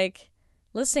of, like,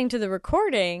 listening to the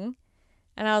recording.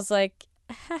 And I was like,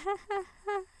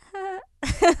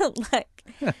 like,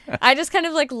 I just kind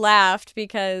of, like, laughed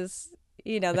because,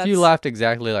 that's... If you laughed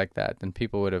exactly like that, then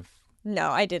people would have...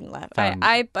 No, I didn't laugh.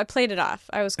 I played it off.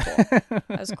 I was cool.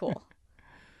 I was cool.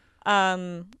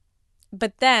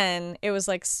 But then it was,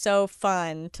 like, so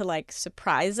fun to, like,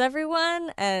 surprise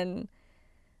everyone and,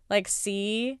 like,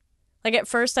 see. Like, at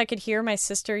first I could hear my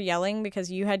sister yelling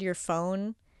because you had your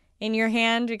phone in your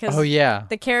hand because oh, yeah.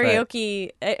 The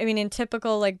karaoke, right. I mean, in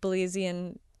typical, like,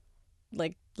 Belizean,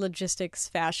 like, logistics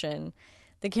fashion,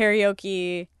 the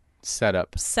karaoke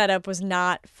setup was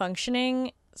not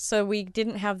functioning. So we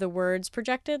didn't have the words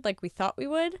projected like we thought we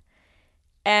would.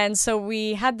 And so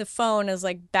we had the phone as,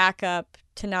 like, backup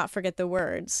to not forget the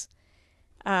words.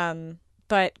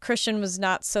 But Christian was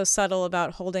not so subtle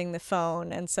about holding the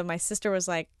phone. And so my sister was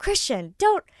like, Christian,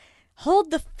 don't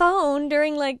hold the phone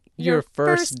during, like, your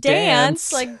first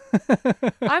dance. Like,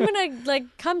 I'm going to,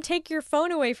 like, come take your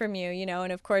phone away from you,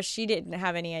 And, of course, she didn't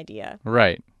have any idea.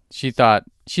 Right. She thought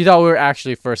we were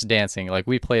actually first dancing. Like,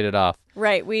 we played it off.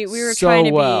 Right. We were so trying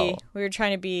to well. We were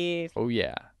trying to be... Oh,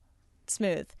 yeah.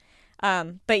 Smooth.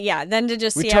 But yeah, then to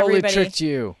just see totally everybody tricked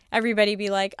you. Everybody be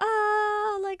like,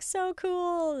 oh, like, so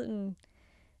cool.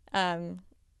 And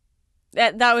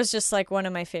that was just, like, one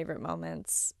of my favorite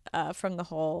moments from the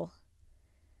whole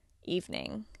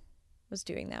evening, was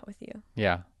doing that with you.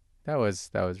 Yeah. That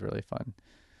was really fun.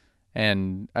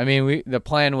 And I mean, the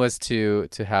plan was to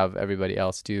have everybody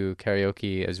else do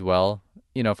karaoke as well,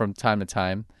 from time to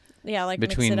time. Yeah, like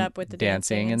between mix it up with the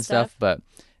dancing and stuff. But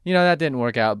that didn't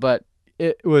work out. But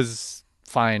it was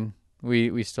fine.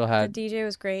 We still had... The DJ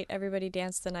was great. Everybody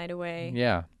danced the night away.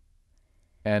 Yeah.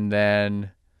 And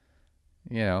then,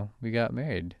 we got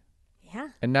married. Yeah.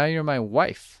 And now you're my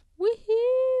wife.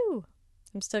 Woohoo!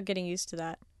 I'm still getting used to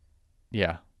that.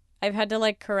 Yeah. I've had to,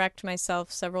 like, correct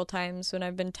myself several times when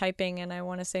I've been typing and I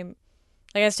want to say...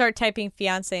 Like, I start typing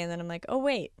fiance and then I'm like, oh,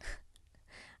 wait.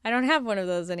 I don't have one of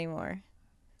those anymore.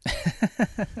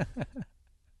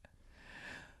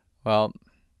 Well,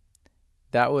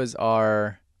 that was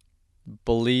our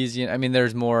Belizean. I mean,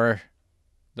 there's more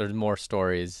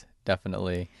stories,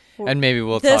 definitely, and maybe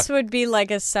we'll this talk. Would be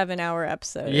like a 7-hour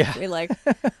episode. Yeah,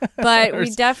 but we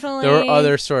definitely... There were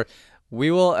other stories. We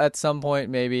will at some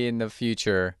point, maybe in the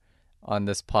future, on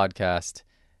this podcast,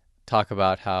 talk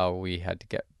about how we had to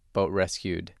get boat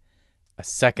rescued a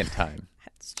second time.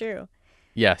 That's true.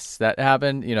 Yes, that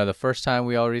happened. The first time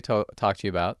we already talked to you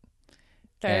about.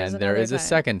 There is a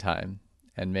second time.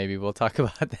 And maybe we'll talk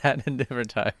about that in a different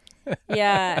time.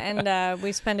 Yeah, and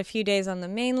we spent a few days on the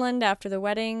mainland after the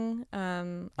wedding.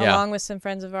 Along with some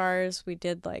friends of ours. We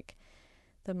did, like,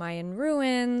 the Mayan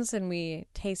ruins, and we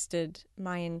tasted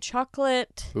Mayan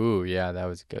chocolate. Ooh, yeah, that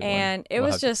was a good one. And it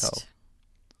was just...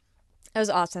 It was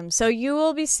awesome. So you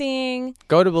will be seeing...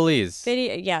 Go to Belize.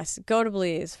 Yes, go to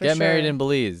Belize, for Get sure. married in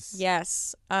Belize.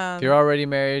 Yes. If you're already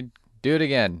married, do it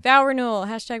again. Vow renewal.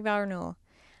 #vow renewal.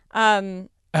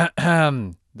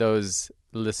 Those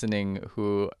listening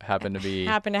who happen to be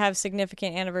happen to have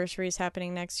significant anniversaries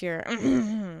happening next year.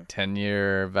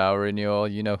 10-year vow renewal,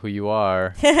 you know who you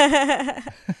are.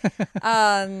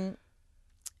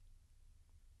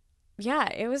 Yeah,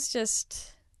 it was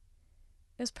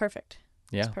perfect.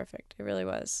 It Yeah. was perfect. It really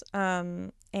was.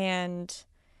 And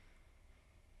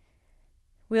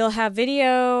we'll have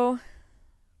video.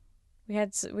 We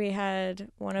had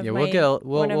one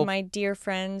of my dear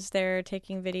friends there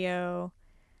taking video.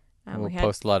 We'll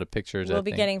post a lot of pictures. We'll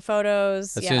be getting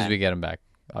photos as soon as we get them back.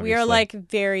 Obviously. We are like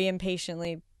very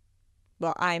impatiently.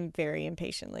 Well, I'm very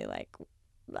impatiently like,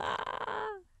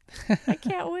 I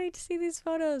can't wait to see these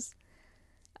photos.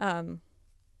 But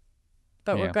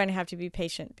we're going to have to be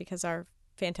patient because our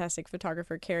fantastic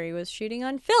photographer Carrie was shooting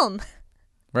on film.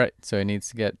 Right, so it needs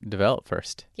to get developed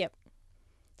first. Yep.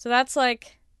 So that's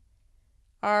like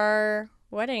our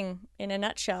wedding in a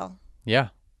nutshell. Yeah.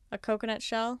 A coconut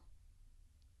shell.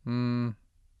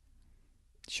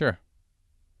 Sure.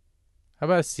 How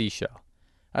about a seashell?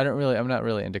 I'm not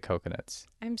really into coconuts.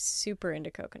 I'm super into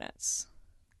coconuts.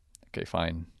 Okay,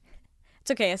 fine.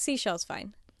 It's okay. A seashell's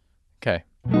fine. Okay.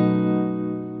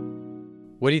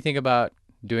 What do you think about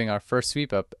doing our first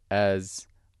sweep up as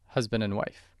husband and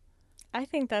wife? I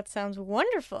think that sounds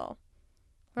wonderful.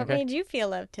 What made you feel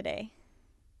loved today?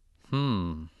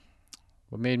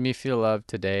 What made me feel loved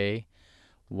today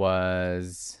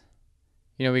was,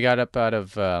 we got up out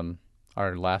of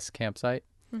our last campsite.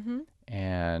 Mm-hmm.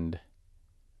 And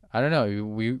I don't know,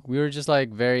 we were just like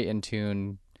very in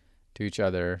tune to each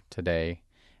other today.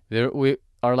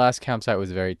 Our last campsite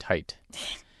was very tight.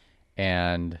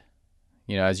 And,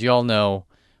 as you all know,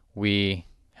 we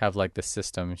have like the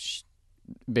system.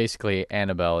 Basically,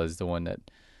 Annabelle is the one that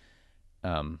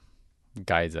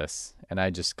guides us, and I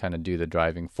just kind of do the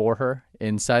driving for her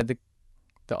inside the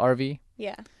RV.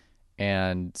 Yeah.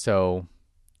 And so,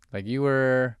 like, you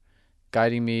were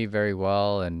guiding me very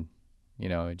well, and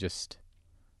just,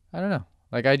 I don't know.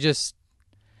 Like,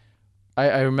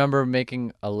 I remember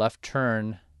making a left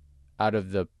turn out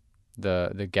of the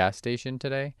gas station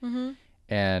today. Mm-hmm.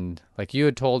 And like you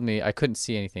had told me, I couldn't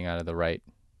see anything out of the right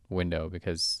window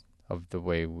because of the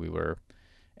way we were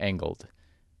angled.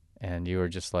 And you were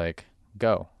just like,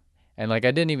 go. And like,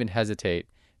 I didn't even hesitate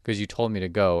because you told me to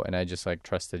go, and I just like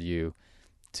trusted you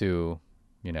to,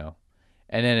 and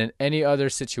then in any other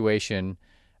situation,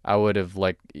 I would have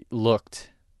like looked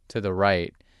to the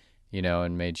right,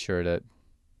 and made sure that,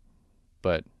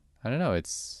 but I don't know,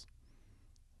 it's,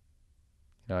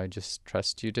 I just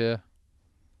trust you to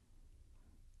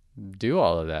do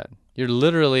all of that. You're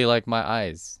literally like my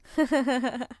eyes.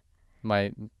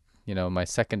 my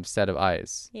second set of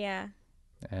eyes. Yeah.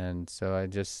 And so I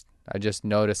just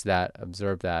noticed that,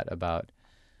 observed that about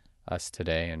us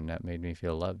today, and that made me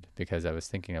feel loved because I was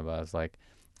thinking about it. I was like,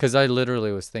 because I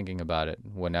literally was thinking about it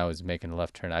when I was making a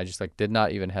left turn. I just like did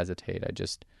not even hesitate.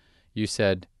 You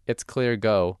said, it's clear,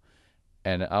 go.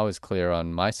 And I was clear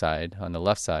on my side, on the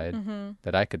left side, mm-hmm.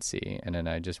 that I could see. And then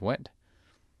I just went.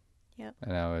 Yep.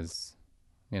 And I was,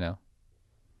 and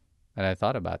I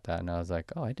thought about that. And I was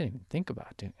like, oh, I didn't even think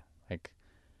about doing it. Like,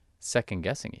 second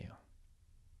guessing you.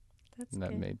 That's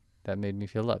good. That made me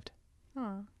feel loved.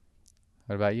 Aw.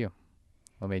 What about you?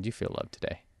 What made you feel loved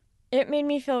today? It made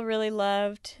me feel really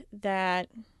loved that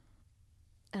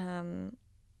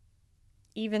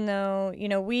even though,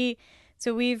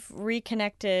 we've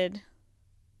reconnected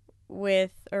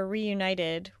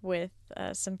reunited with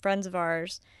some friends of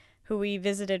ours who we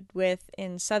visited with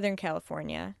in Southern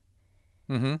California.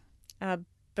 Mm-hmm.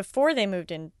 Before they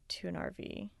moved into an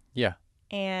RV. Yeah.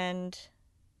 And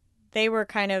they were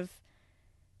kind of,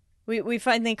 we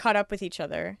finally caught up with each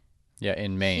other. Yeah,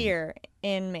 in Maine. Here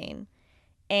in Maine.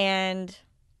 And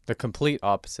the complete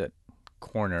opposite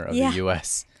corner of the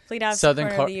U.S. Complete opposite Southern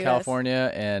corner of the U.S.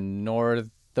 California and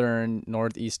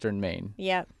northeastern Maine.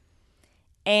 Yep.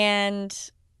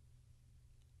 And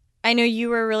I know you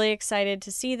were really excited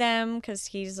to see them because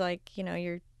he's like,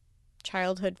 your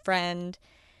childhood friend.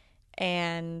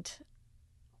 And,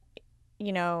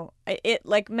 it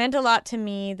like meant a lot to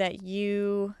me that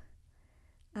you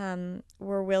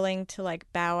were willing to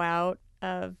like bow out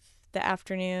of the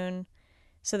afternoon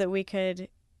so that we could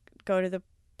go to the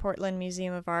Portland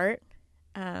Museum of Art.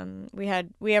 We have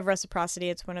Reciprocity.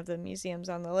 It's one of the museums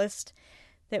on the list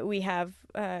that we have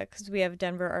because we have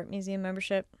Denver Art Museum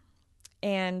membership.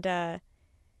 And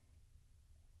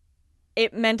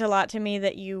it meant a lot to me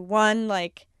that you,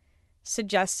 like,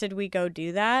 suggested we go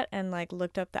do that and, like,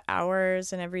 looked up the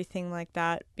hours and everything like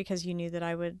that because you knew that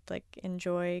I would, like,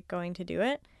 enjoy going to do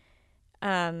it.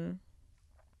 And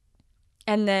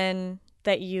then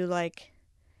that you, like,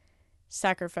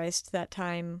 sacrificed that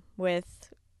time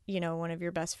with, one of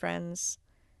your best friends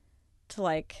to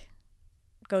like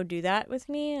go do that with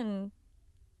me. And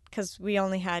because we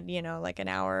only had, like an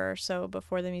hour or so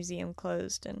before the museum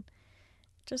closed, and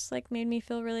just like made me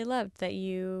feel really loved that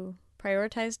you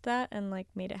prioritized that and like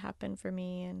made it happen for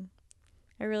me. And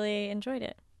I really enjoyed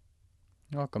it.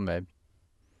 You're welcome, babe.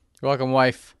 You're welcome,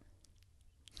 wife.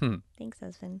 Thanks,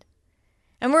 husband.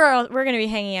 And we're going to be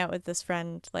hanging out with this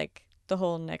friend like the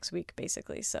whole next week,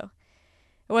 basically. So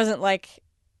it wasn't like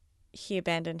he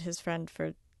abandoned his friend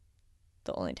for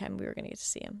the only time we were going to get to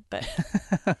see him. But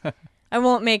I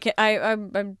won't make it.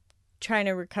 I'm trying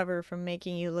to recover from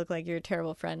making you look like you're a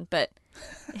terrible friend. But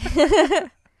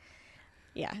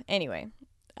yeah. Anyway,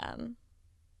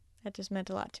 that just meant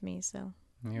a lot to me. So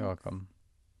you're welcome.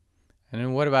 And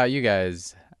then what about you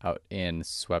guys out in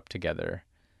Swept Together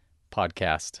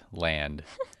podcast land?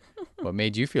 What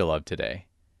made you feel loved today?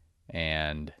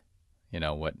 And,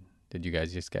 what did you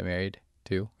guys just get married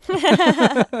to?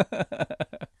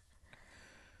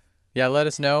 Yeah, let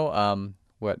us know.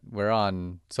 We're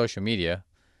on social media.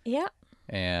 Yeah.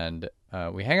 And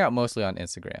we hang out mostly on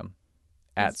Instagram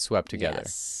at Swept Together.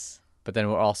 Yes. But then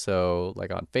we're also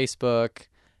like on Facebook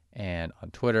and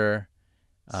on Twitter.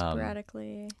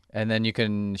 Sporadically. And then you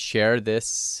can share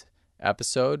this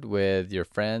episode with your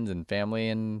friends and family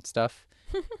and stuff.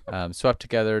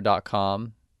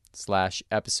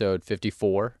 swepttogether.com/episode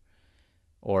 54,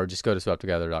 or just go to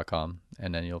swepttogether.com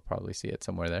and then you'll probably see it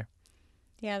somewhere there.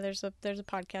 Yeah, there's a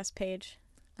podcast page.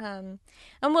 And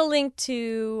we'll link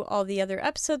to all the other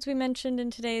episodes we mentioned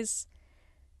in today's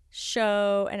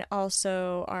show, and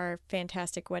also our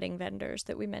fantastic wedding vendors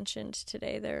that we mentioned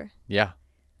today. They're the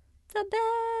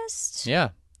best. Yeah.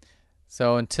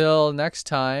 So until next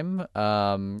time,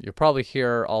 you'll probably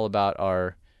hear all about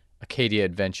our Acadia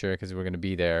adventure because we're going to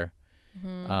be there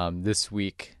this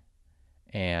week.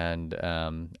 And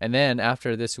then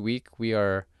after this week, we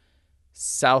are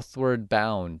southward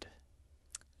bound.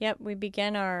 Yep, we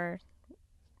begin our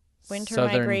winter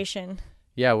Southern migration.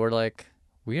 Yeah,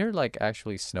 we are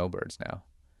actually snowbirds now.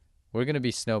 We're going to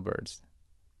be snowbirds.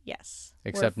 Yes.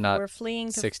 Except we're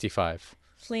fleeing to 65.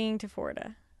 Fleeing to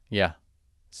Florida. Yeah.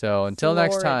 So until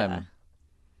next time.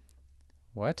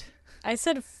 What? I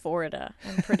said Florida,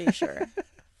 I'm pretty sure.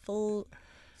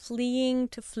 Fleeing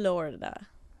to Florida.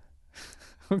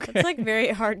 Okay. It's very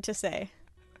hard to say.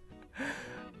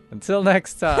 Until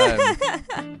next time.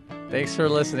 Thanks for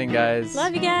listening, guys.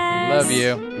 Love you guys. Love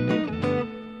you.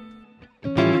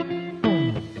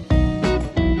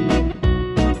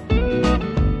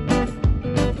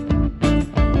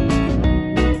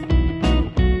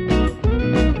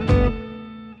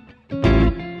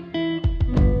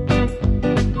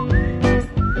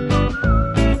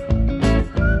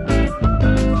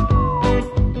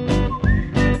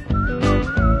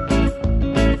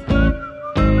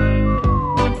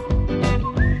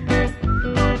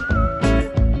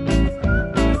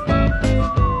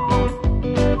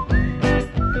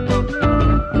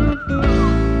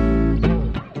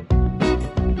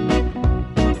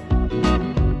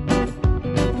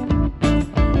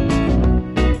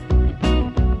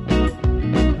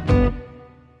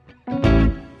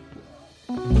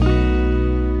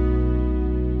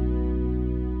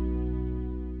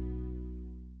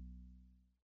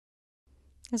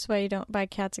 That's why you don't buy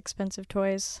cats expensive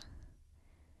toys.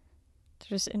 They're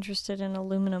just interested in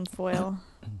aluminum foil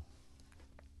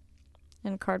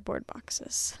and cardboard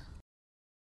boxes.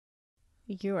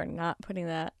 You are not putting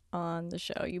that on the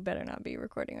show. You better not be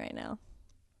recording right now.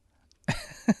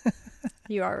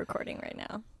 You are recording right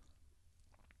now.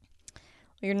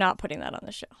 You're not putting that on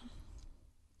the show.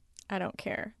 I don't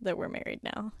care that we're married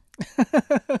now.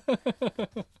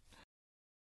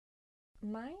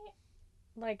 My,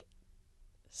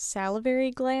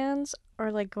 salivary glands are,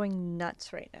 going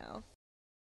nuts right now.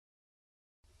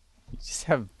 You just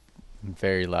have a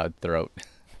very loud throat.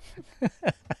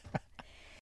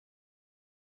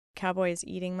 Cowboy is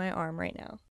eating my arm right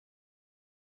now.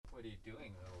 What are you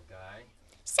doing, little guy?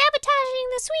 Sabotaging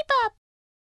the sweep up!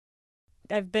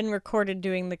 I've been recorded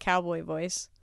doing the cowboy voice.